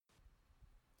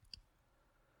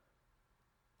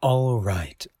All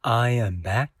right, I am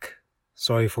back.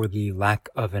 Sorry for the lack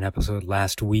of an episode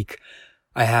last week.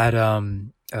 I had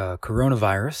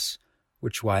coronavirus,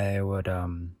 which why I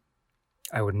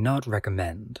would not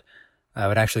recommend. I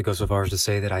would actually go so far as to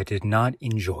say that I did not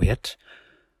enjoy it,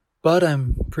 but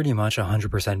I'm pretty much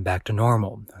 100% back to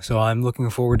normal. So I'm looking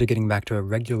forward to getting back to a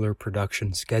regular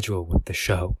production schedule with the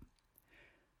show.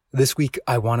 This week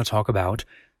I want to talk about,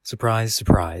 surprise,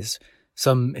 surprise,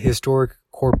 some historic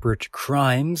corporate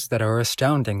crimes that are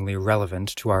astoundingly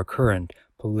relevant to our current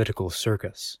political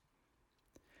circus.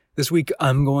 This week,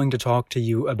 I'm going to talk to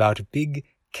you about big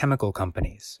chemical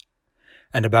companies,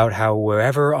 and about how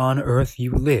wherever on earth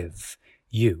you live,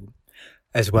 you,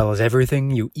 as well as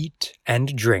everything you eat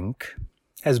and drink,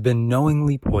 has been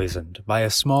knowingly poisoned by a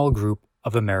small group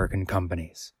of American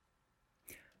companies.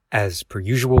 As per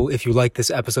usual, if you like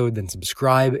this episode, then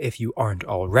subscribe if you aren't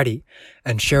already,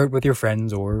 and share it with your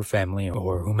friends or family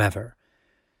or whomever.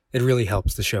 It really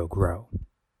helps the show grow.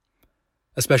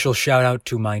 A special shout out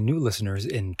to my new listeners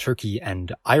in Turkey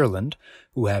and Ireland,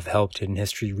 who have helped Hidden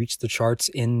History reach the charts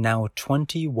in now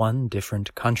 21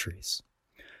 different countries.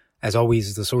 As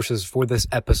always, the sources for this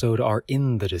episode are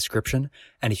in the description,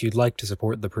 and if you'd like to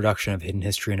support the production of Hidden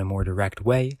History in a more direct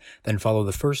way, then follow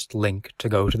the first link to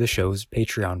go to the show's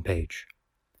Patreon page.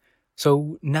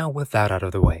 So now with that out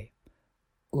of the way,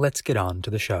 let's get on to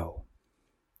the show.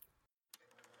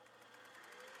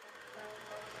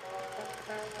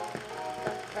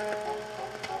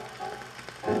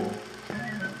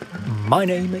 My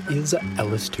name is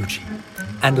Ellis Tucci,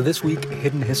 and this week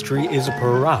Hidden History is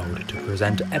proud to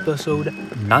present episode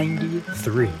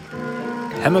 93,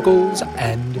 Chemicals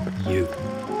and You.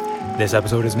 This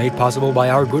episode is made possible by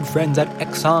our good friends at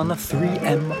Exxon,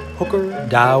 3M, Hooker,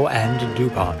 Dow, and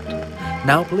DuPont.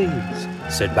 Now please,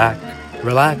 sit back,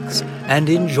 relax, and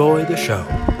enjoy the show.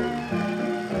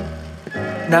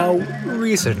 Now,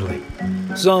 recently,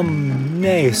 some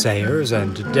naysayers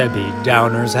and Debbie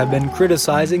Downers have been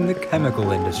criticizing the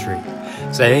chemical industry,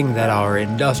 saying that our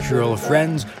industrial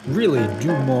friends really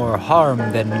do more harm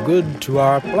than good to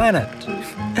our planet,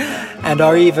 and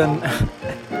are even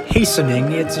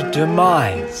hastening its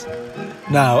demise.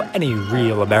 Now, any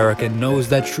real American knows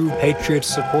that true patriots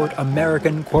support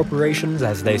American corporations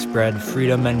as they spread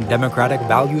freedom and democratic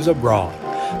values abroad.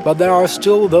 But there are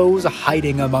still those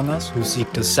hiding among us who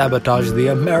seek to sabotage the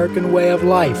American way of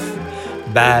life.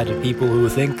 Bad people who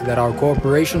think that our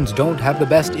corporations don't have the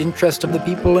best interest of the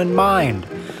people in mind.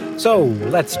 So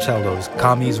let's tell those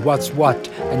commies what's what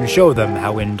and show them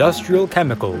how industrial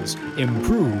chemicals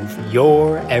improve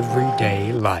your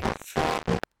everyday life.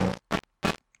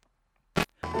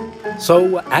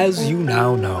 So, as you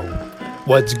now know,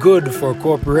 what's good for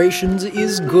corporations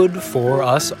is good for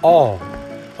us all.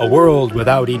 A world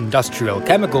without industrial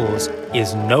chemicals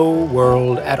is no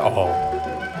world at all.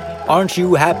 Aren't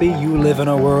you happy you live in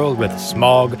a world with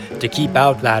smog to keep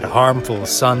out that harmful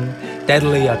sun,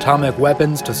 deadly atomic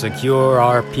weapons to secure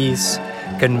our peace,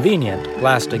 convenient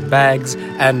plastic bags,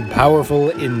 and powerful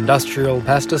industrial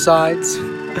pesticides?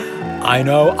 I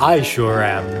know I sure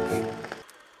am.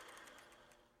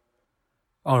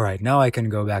 Alright, now I can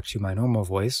go back to my normal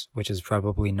voice, which is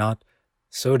probably not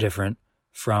so different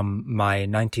from my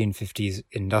 1950s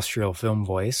industrial film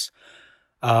voice.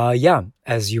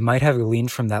 As you might have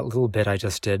gleaned from that little bit I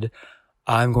just did,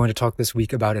 I'm going to talk this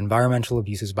week about environmental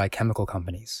abuses by chemical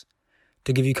companies.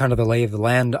 To give you kind of the lay of the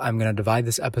land, I'm going to divide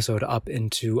this episode up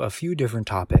into a few different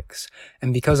topics.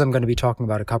 And because I'm going to be talking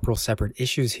about a couple separate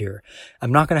issues here,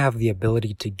 I'm not going to have the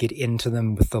ability to get into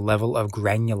them with the level of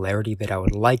granularity that I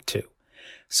would like to.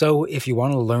 So if you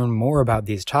want to learn more about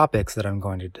these topics that I'm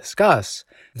going to discuss,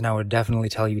 then I would definitely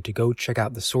tell you to go check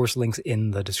out the source links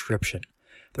in the description.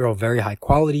 They're all very high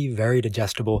quality, very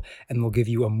digestible, and will give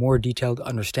you a more detailed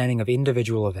understanding of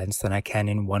individual events than I can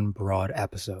in one broad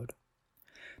episode.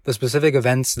 The specific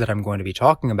events that I'm going to be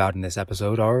talking about in this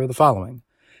episode are the following: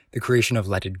 the creation of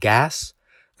leaded gas,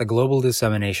 the global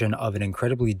dissemination of an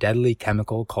incredibly deadly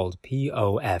chemical called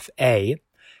POFA,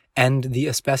 and the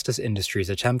asbestos industry's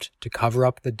attempt to cover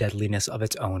up the deadliness of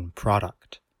its own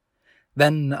product.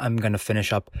 Then I'm going to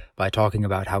finish up by talking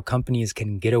about how companies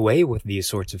can get away with these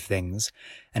sorts of things,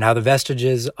 and how the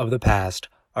vestiges of the past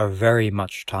are very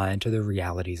much tied to the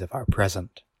realities of our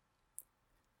present.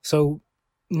 So,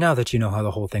 now that you know how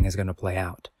the whole thing is going to play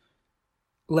out,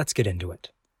 let's get into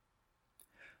it.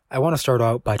 I want to start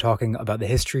out by talking about the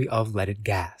history of leaded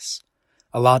gas.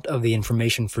 A lot of the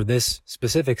information for this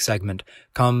specific segment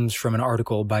comes from an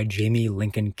article by Jamie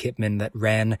Lincoln Kipman that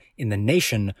ran in The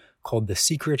Nation called The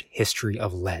Secret History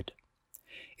of Lead.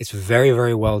 It's very,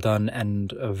 very well done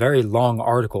and a very long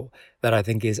article that I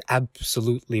think is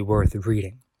absolutely worth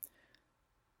reading.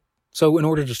 So in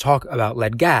order to talk about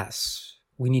lead gas,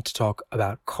 we need to talk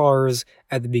about cars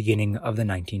at the beginning of the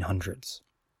 1900s.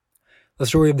 The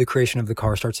story of the creation of the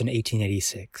car starts in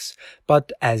 1886,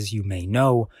 but as you may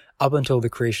know, up until the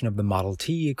creation of the Model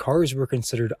T, cars were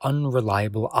considered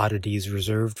unreliable oddities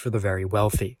reserved for the very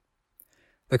wealthy.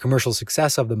 The commercial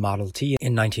success of the Model T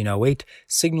in 1908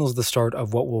 signals the start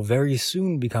of what will very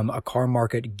soon become a car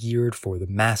market geared for the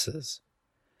masses.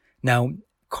 Now,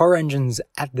 car engines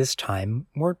at this time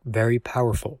weren't very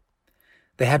powerful.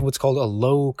 They had what's called a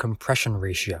low compression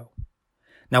ratio.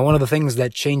 Now, one of the things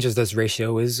that changes this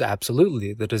ratio is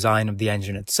absolutely the design of the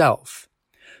engine itself,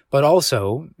 but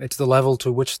also it's the level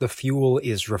to which the fuel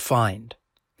is refined.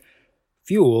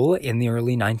 Fuel in the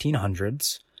early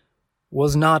 1900s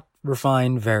was not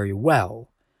refined very well,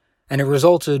 and it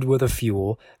resulted with a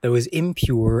fuel that was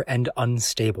impure and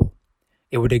unstable.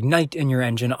 It would ignite in your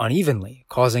engine unevenly,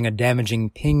 causing a damaging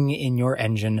ping in your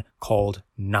engine called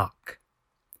knock.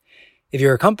 If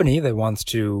you're a company that wants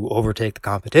to overtake the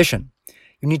competition,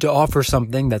 you need to offer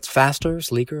something that's faster,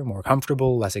 sleeker, more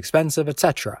comfortable, less expensive,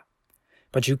 etc.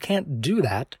 But you can't do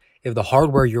that if the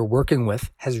hardware you're working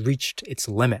with has reached its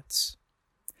limits.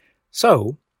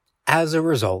 So, as a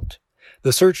result,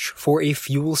 the search for a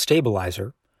fuel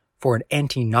stabilizer, for an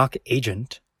anti-knock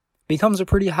agent, becomes a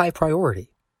pretty high priority.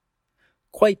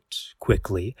 Quite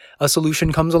quickly, a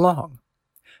solution comes along.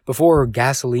 Before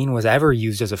gasoline was ever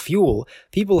used as a fuel,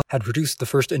 people had produced the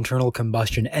first internal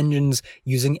combustion engines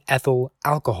using ethyl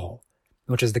alcohol,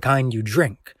 which is the kind you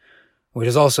drink, which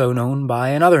is also known by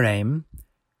another name,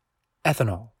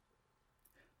 ethanol.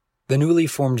 The newly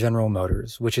formed General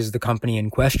Motors, which is the company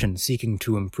in question seeking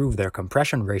to improve their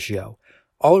compression ratio,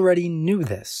 already knew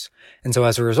this, and so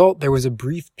as a result there was a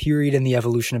brief period in the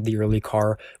evolution of the early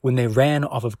car when they ran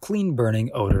off of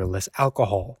clean-burning, odorless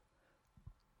alcohol.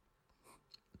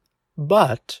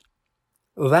 But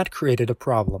that created a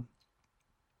problem.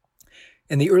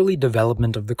 In the early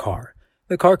development of the car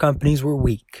companies were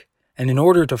weak, and in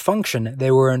order to function,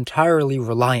 they were entirely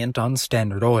reliant on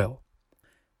Standard Oil.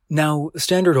 Now,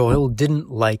 Standard Oil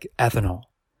didn't like ethanol.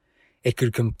 It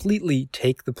could completely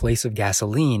take the place of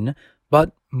gasoline,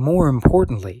 but more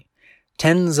importantly,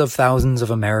 tens of thousands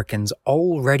of Americans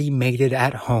already made it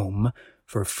at home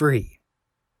for free.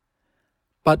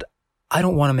 But I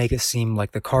don't want to make it seem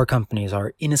like the car companies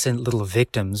are innocent little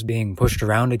victims being pushed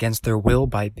around against their will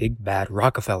by big bad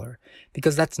Rockefeller,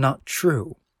 because that's not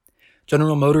true.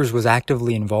 General Motors was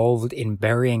actively involved in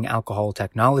burying alcohol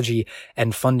technology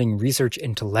and funding research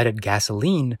into leaded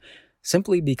gasoline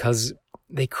simply because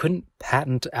they couldn't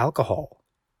patent alcohol.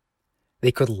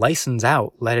 They could license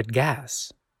out leaded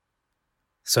gas.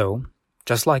 So,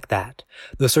 just like that,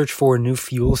 the search for a new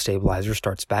fuel stabilizer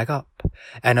starts back up,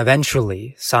 and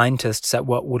eventually, scientists at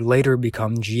what would later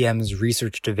become GM's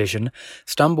research division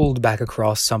stumbled back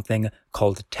across something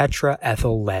called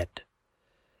tetraethyl lead.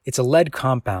 It's a lead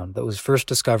compound that was first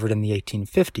discovered in the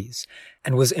 1850s,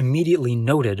 and was immediately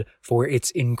noted for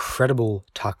its incredible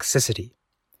toxicity.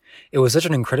 It was such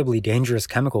an incredibly dangerous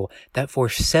chemical that for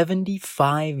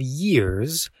 75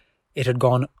 years, it had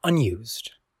gone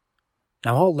unused.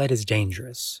 Now, all lead is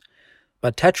dangerous,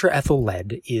 but tetraethyl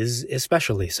lead is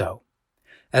especially so.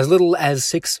 As little as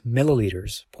 6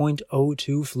 milliliters,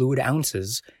 0.02 fluid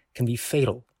ounces, can be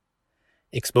fatal.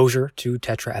 Exposure to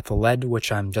tetraethyl lead,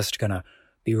 which I'm just gonna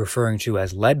be referring to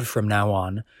as lead from now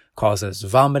on, causes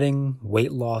vomiting,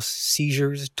 weight loss,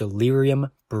 seizures, delirium,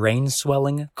 brain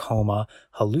swelling, coma,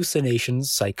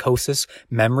 hallucinations, psychosis,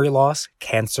 memory loss,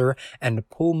 cancer, and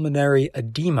pulmonary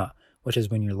edema, which is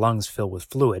when your lungs fill with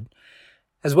fluid,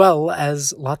 as well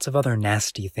as lots of other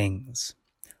nasty things.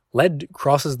 Lead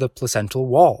crosses the placental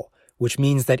wall, which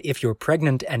means that if you're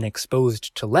pregnant and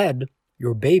exposed to lead,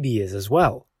 your baby is as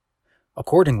well.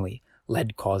 Accordingly,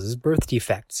 lead causes birth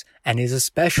defects and is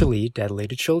especially deadly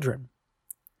to children.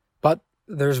 But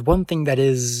there's one thing that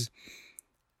is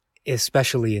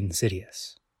especially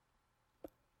insidious.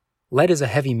 Lead is a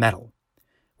heavy metal,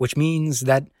 which means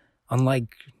that,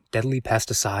 unlike deadly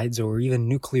pesticides or even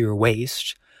nuclear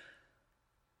waste,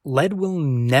 lead will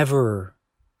never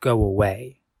go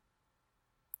away.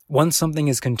 Once something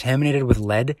is contaminated with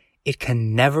lead, it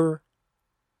can never,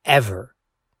 ever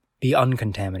be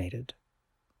uncontaminated.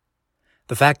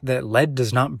 The fact that lead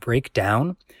does not break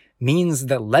down means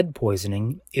that lead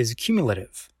poisoning is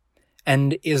cumulative,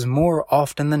 and is more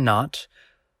often than not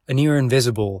a near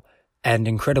invisible and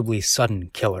incredibly sudden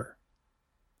killer.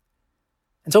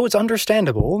 And so it's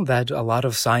understandable that a lot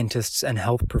of scientists and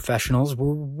health professionals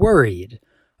were worried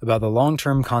about the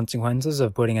long-term consequences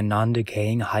of putting a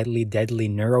non-decaying, highly deadly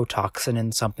neurotoxin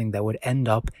in something that would end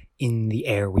up in the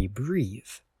air we breathe.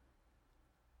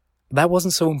 That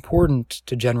wasn't so important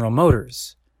to General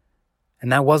Motors, and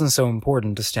that wasn't so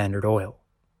important to Standard Oil.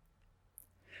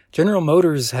 General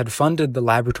Motors had funded the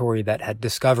laboratory that had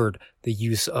discovered the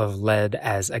use of lead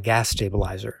as a gas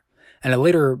stabilizer, and it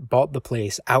later bought the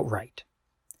place outright.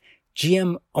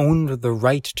 GM owned the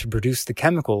right to produce the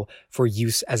chemical for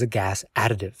use as a gas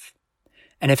additive.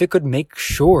 And if it could make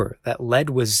sure that lead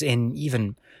was in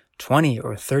even 20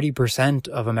 or 30%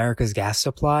 of America's gas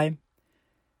supply,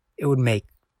 it would make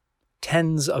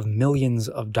tens of millions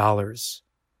of dollars.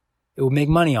 It would make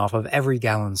money off of every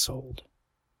gallon sold.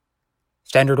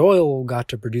 Standard Oil got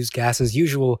to produce gas as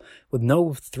usual with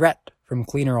no threat from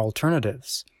cleaner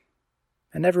alternatives,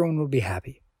 and everyone would be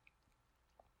happy.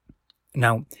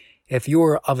 Now, if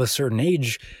you're of a certain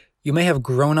age, you may have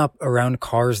grown up around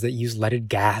cars that use leaded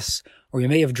gas, or you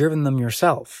may have driven them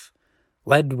yourself.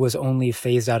 Lead was only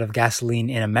phased out of gasoline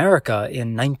in America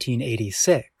in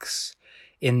 1986.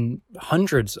 In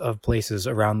hundreds of places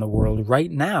around the world right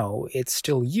now, it's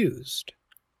still used.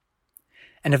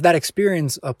 And if that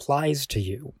experience applies to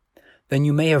you, then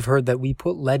you may have heard that we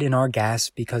put lead in our gas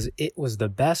because it was the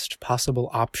best possible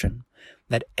option,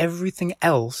 that everything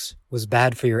else was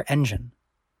bad for your engine.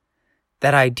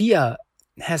 That idea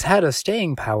has had a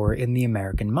staying power in the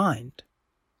American mind.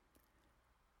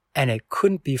 And it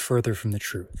couldn't be further from the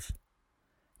truth.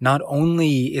 Not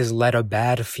only is lead a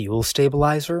bad fuel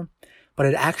stabilizer, but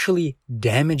it actually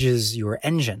damages your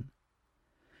engine.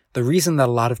 The reason that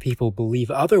a lot of people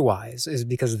believe otherwise is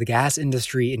because the gas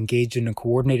industry engaged in a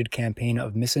coordinated campaign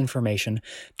of misinformation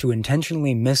to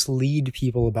intentionally mislead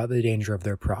people about the danger of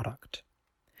their product.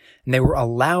 And they were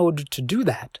allowed to do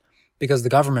that because the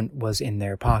government was in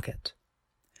their pocket.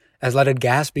 As leaded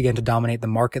gas began to dominate the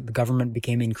market, the government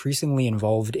became increasingly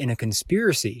involved in a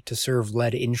conspiracy to serve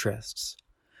lead interests.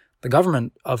 The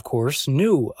government, of course,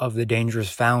 knew of the dangers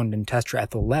found in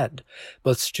tetraethyl lead,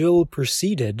 but still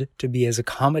proceeded to be as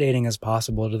accommodating as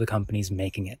possible to the companies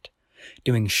making it,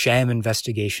 doing sham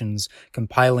investigations,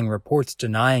 compiling reports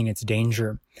denying its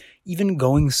danger, even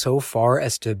going so far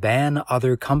as to ban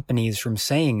other companies from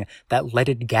saying that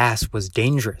leaded gas was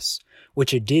dangerous,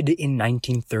 which it did in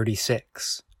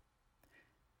 1936.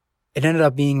 It ended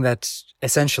up being that,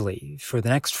 essentially, for the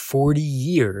next 40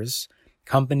 years,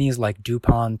 companies like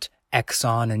DuPont,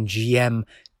 Exxon, and GM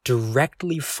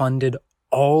directly funded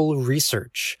all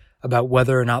research about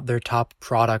whether or not their top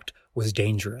product was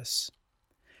dangerous.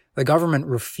 The government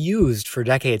refused for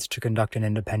decades to conduct an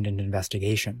independent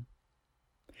investigation.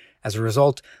 As a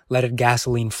result, leaded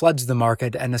gasoline floods the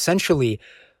market and essentially,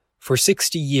 for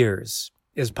 60 years,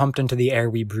 is pumped into the air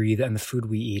we breathe and the food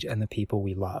we eat and the people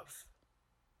we love.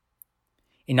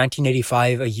 In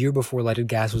 1985, a year before leaded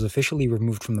gas was officially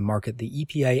removed from the market, the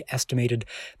EPA estimated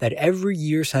that every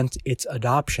year since its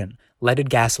adoption, leaded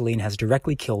gasoline has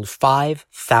directly killed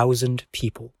 5,000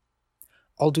 people.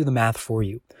 I'll do the math for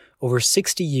you. Over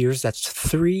 60 years, that's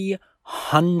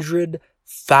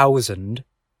 300,000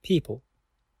 people.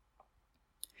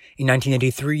 In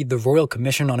 1983, the Royal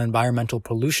Commission on Environmental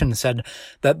Pollution said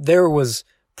that there was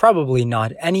probably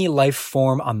not any life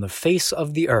form on the face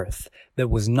of the earth that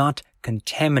was not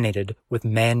contaminated with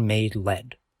man-made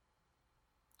lead.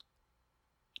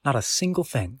 Not a single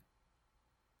thing.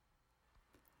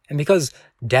 And because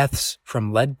deaths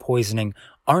from lead poisoning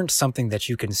aren't something that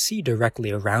you can see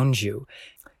directly around you,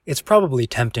 it's probably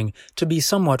tempting to be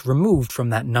somewhat removed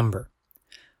from that number.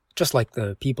 Just like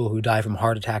the people who die from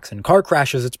heart attacks and car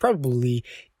crashes, it's probably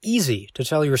easy to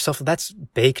tell yourself that's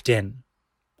baked in,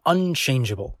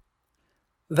 unchangeable.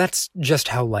 That's just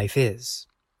how life is.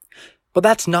 But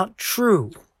that's not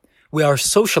true. We are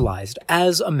socialized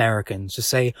as Americans to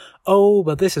say, oh,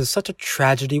 but this is such a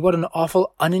tragedy, what an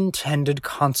awful unintended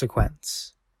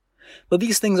consequence. But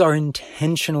these things are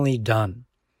intentionally done.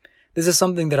 This is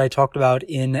something that I talked about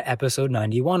in episode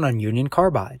 91 on Union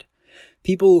Carbide.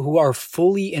 People who are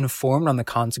fully informed on the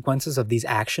consequences of these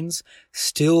actions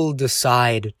still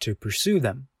decide to pursue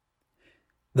them.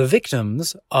 The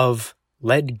victims of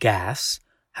lead gas,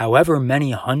 however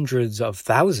many hundreds of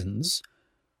thousands,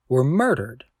 were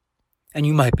murdered. And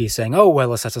you might be saying, oh, well,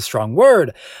 that's a strong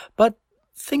word, but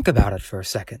think about it for a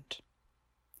second.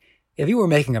 If you were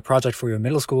making a project for your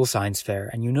middle school science fair,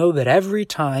 and you know that every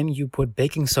time you put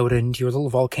baking soda into your little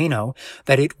volcano,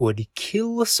 that it would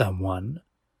kill someone,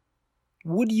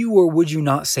 would you or would you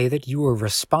not say that you were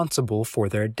responsible for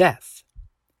their death?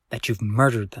 That you've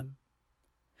murdered them?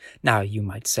 Now, you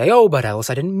might say, oh, but Ellis,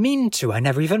 I didn't mean to. I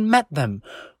never even met them.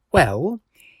 Well,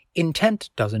 intent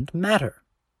doesn't matter.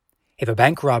 If a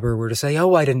bank robber were to say,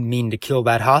 oh, I didn't mean to kill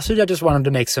that hostage, I just wanted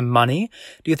to make some money,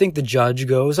 do you think the judge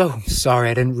goes, oh, sorry,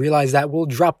 I didn't realize that, we'll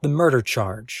drop the murder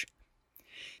charge?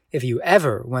 If you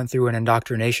ever went through an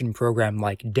indoctrination program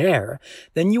like DARE,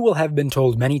 then you will have been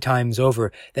told many times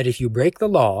over that if you break the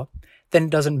law, then it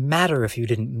doesn't matter if you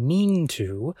didn't mean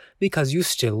to, because you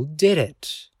still did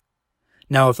it.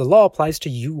 Now, if the law applies to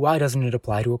you, why doesn't it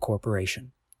apply to a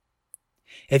corporation?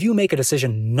 If you make a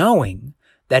decision knowing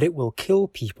that it will kill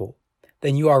people,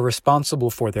 then you are responsible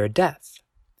for their death.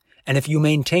 And if you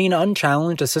maintain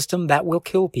unchallenged a system that will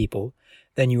kill people,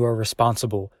 then you are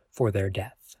responsible for their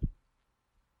death.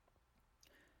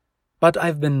 But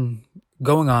I've been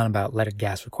going on about leaded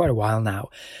gas for quite a while now,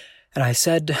 and I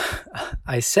said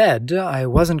I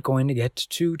wasn't going to get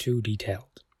too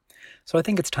detailed. So I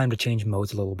think it's time to change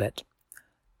modes a little bit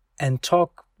and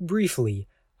talk briefly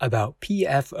about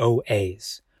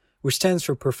PFOAs, which stands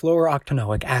for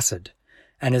perfluorooctanoic acid,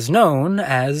 and is known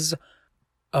as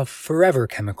a forever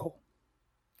chemical,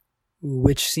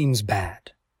 which seems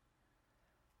bad.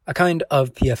 A kind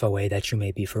of PFOA that you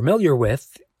may be familiar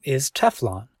with is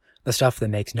Teflon, the stuff that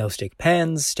makes no-stick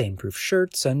pans, stain-proof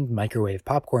shirts, and microwave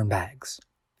popcorn bags.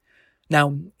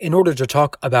 Now, in order to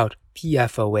talk about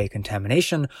PFOA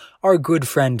contamination, our good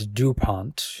friend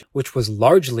DuPont, which was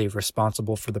largely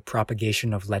responsible for the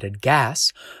propagation of leaded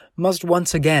gas, must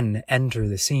once again enter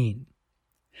the scene.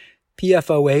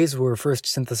 PFOAs were first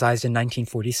synthesized in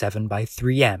 1947 by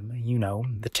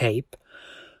 3M, the tape,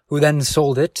 who then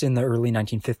sold it in the early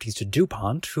 1950s to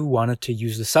DuPont, who wanted to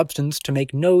use the substance to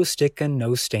make no-stick and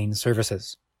no-stain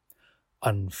surfaces.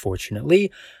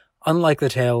 Unfortunately, unlike the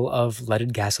tale of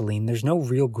leaded gasoline, there's no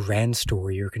real grand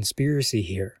story or conspiracy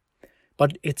here.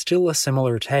 But it's still a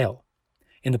similar tale.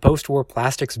 In the post-war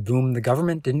plastics boom, the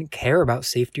government didn't care about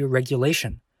safety or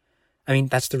regulation. I mean,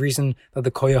 that's the reason that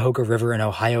the Cuyahoga River in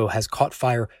Ohio has caught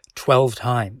fire 12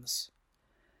 times.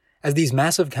 As these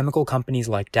massive chemical companies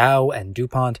like Dow and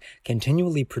DuPont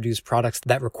continually produce products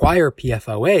that require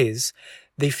PFOAs,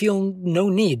 they feel no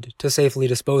need to safely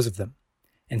dispose of them.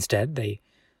 Instead, they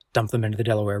dump them into the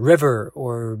Delaware River,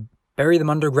 or bury them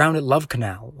underground at Love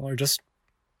Canal, or just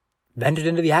vent it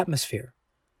into the atmosphere.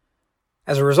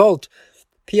 As a result,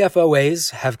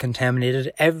 PFOAs have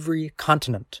contaminated every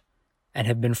continent, and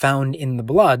have been found in the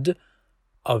blood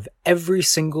of every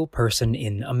single person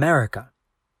in America.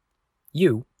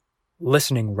 You,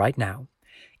 listening right now,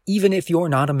 even if you're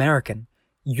not American,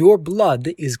 your blood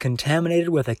is contaminated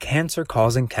with a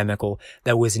cancer-causing chemical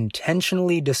that was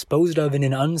intentionally disposed of in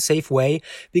an unsafe way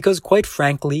because, quite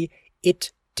frankly,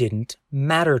 it didn't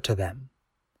matter to them.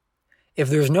 If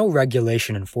there's no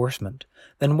regulation enforcement,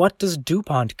 then what does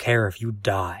DuPont care if you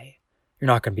die? You're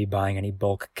not going to be buying any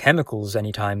bulk chemicals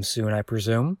anytime soon, I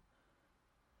presume.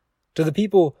 To the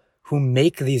people who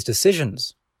make these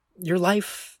decisions, your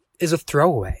life is a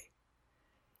throwaway.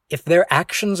 If their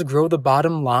actions grow the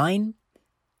bottom line,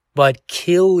 but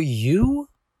kill you,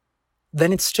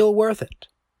 then it's still worth it.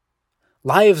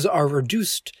 Lives are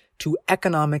reduced to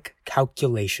economic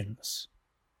calculations.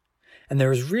 And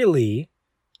there is really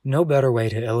no better way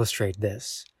to illustrate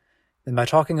this than by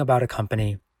talking about a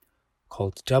company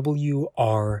called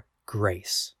W.R.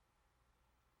 Grace.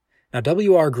 Now,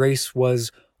 W.R. Grace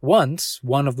was once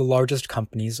one of the largest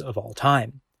companies of all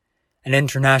time. An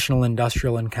international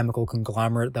industrial and chemical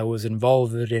conglomerate that was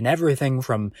involved in everything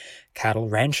from cattle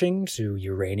ranching to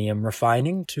uranium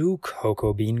refining to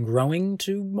cocoa bean growing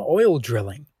to oil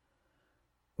drilling.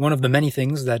 One of the many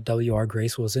things that W.R.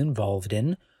 Grace was involved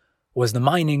in was the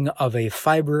mining of a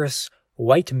fibrous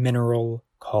white mineral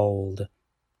called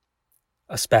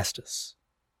asbestos.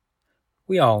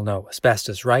 We all know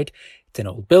asbestos, right? It's in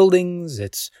old buildings,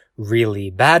 it's really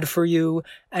bad for you,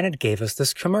 and it gave us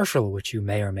this commercial, which you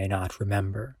may or may not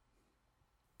remember.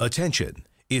 Attention!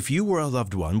 If you or a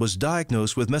loved one was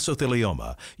diagnosed with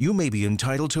mesothelioma, you may be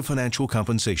entitled to financial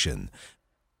compensation.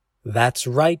 That's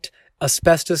right.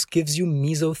 Asbestos gives you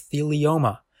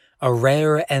mesothelioma, a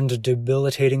rare and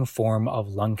debilitating form of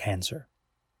lung cancer.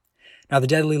 Now, the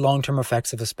deadly long-term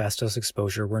effects of asbestos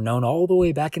exposure were known all the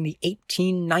way back in the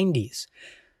 1890s,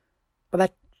 but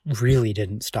that really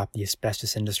didn't stop the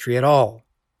asbestos industry at all.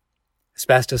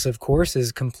 Asbestos, of course,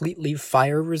 is completely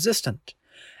fire-resistant,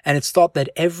 and it's thought that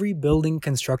every building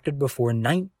constructed before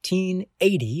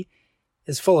 1980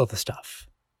 is full of the stuff.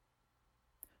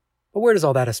 But where does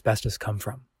all that asbestos come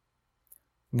from?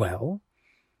 Well,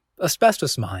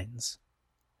 asbestos mines.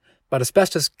 But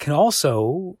asbestos can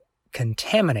also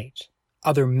contaminate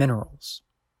other minerals.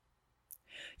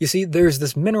 You see, there's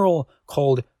this mineral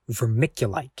called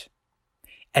vermiculite,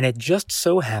 and it just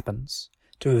so happens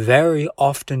to very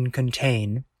often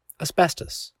contain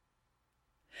asbestos.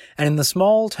 And in the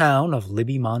small town of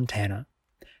Libby, Montana,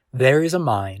 there is a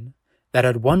mine that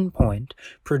at one point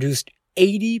produced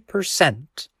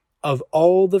 80% of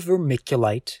all the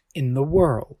vermiculite in the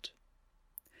world.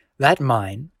 That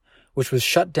mine, which was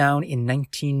shut down in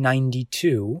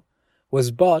 1992,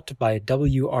 was bought by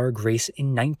W.R. Grace in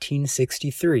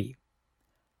 1963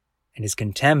 and is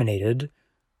contaminated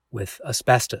with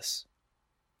asbestos.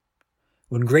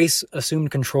 When Grace assumed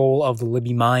control of the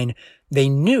Libby mine, they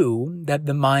knew that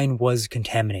the mine was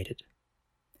contaminated.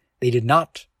 They did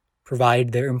not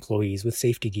provide their employees with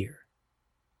safety gear.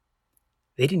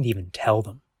 They didn't even tell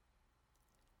them.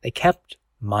 They kept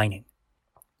mining,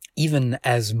 even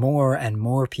as more and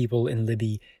more people in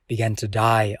Libby began to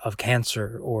die of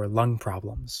cancer or lung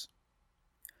problems.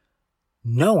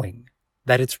 Knowing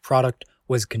that its product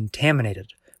was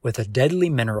contaminated with a deadly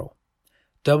mineral,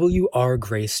 W.R.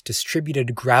 Grace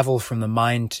distributed gravel from the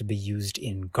mine to be used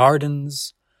in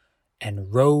gardens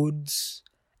and roads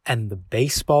and the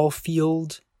baseball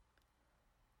field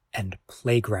and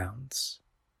playgrounds.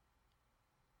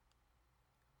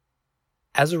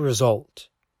 As a result,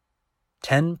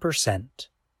 10%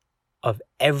 of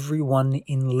everyone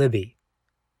in Libby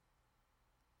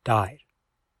died.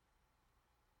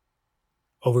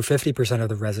 Over 50% of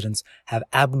the residents have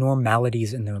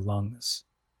abnormalities in their lungs.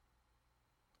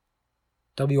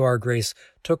 W.R. Grace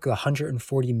took the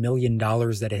 $140 million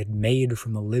that it had made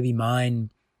from the Libby mine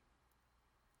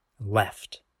and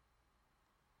left.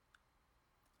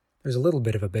 There's a little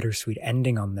bit of a bittersweet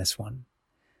ending on this one.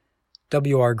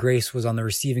 W.R. Grace was on the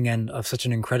receiving end of such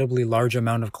an incredibly large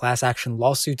amount of class action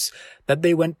lawsuits that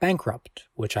they went bankrupt,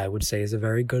 which I would say is a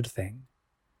very good thing.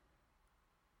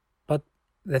 But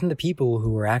then the people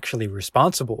who were actually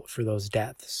responsible for those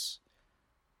deaths,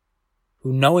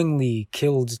 who knowingly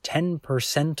killed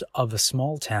 10% of a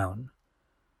small town,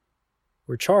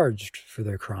 were charged for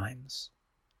their crimes.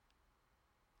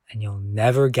 And you'll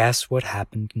never guess what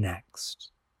happened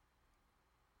next.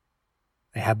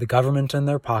 They had the government in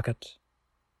their pocket,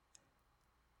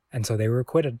 and so they were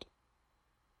acquitted.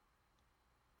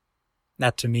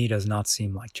 That to me does not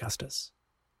seem like justice.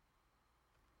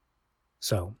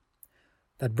 So,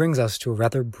 that brings us to a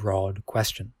rather broad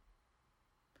question.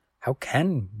 How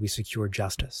can we secure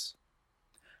justice?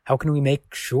 How can we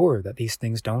make sure that these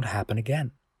things don't happen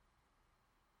again?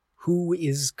 Who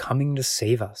is coming to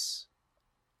save us?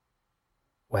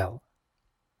 Well,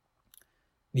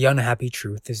 the unhappy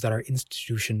truth is that our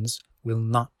institutions will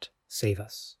not save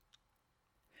us.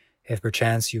 If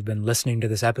perchance you've been listening to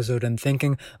this episode and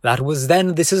thinking, that was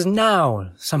then, this is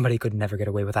now, somebody could never get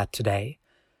away with that today,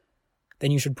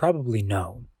 then you should probably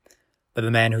know that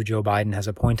the man who Joe Biden has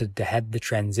appointed to head the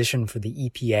transition for the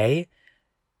EPA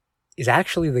is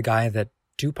actually the guy that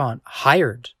DuPont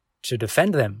hired to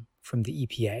defend them from the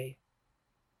EPA.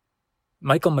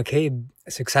 Michael McCabe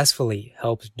successfully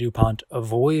helped DuPont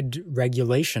avoid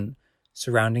regulation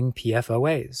surrounding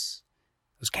PFOAs,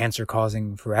 those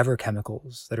cancer-causing forever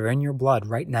chemicals that are in your blood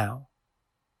right now.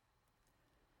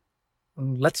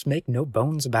 Let's make no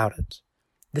bones about it.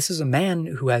 This is a man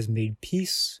who has made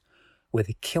peace with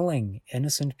killing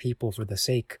innocent people for the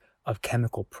sake of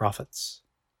chemical profits.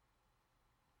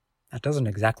 That doesn't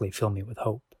exactly fill me with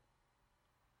hope.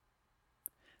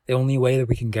 The only way that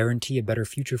we can guarantee a better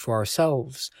future for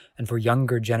ourselves and for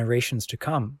younger generations to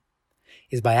come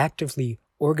is by actively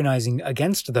organizing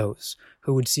against those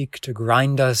who would seek to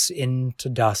grind us into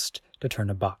dust to turn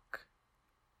a buck.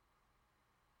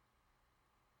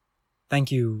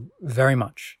 Thank you very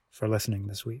much for listening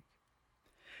this week.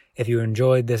 If you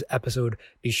enjoyed this episode,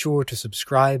 be sure to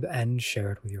subscribe and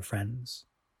share it with your friends.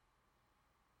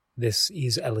 This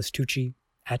is Ellis Tucci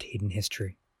at Hidden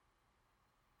History.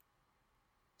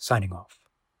 Signing off.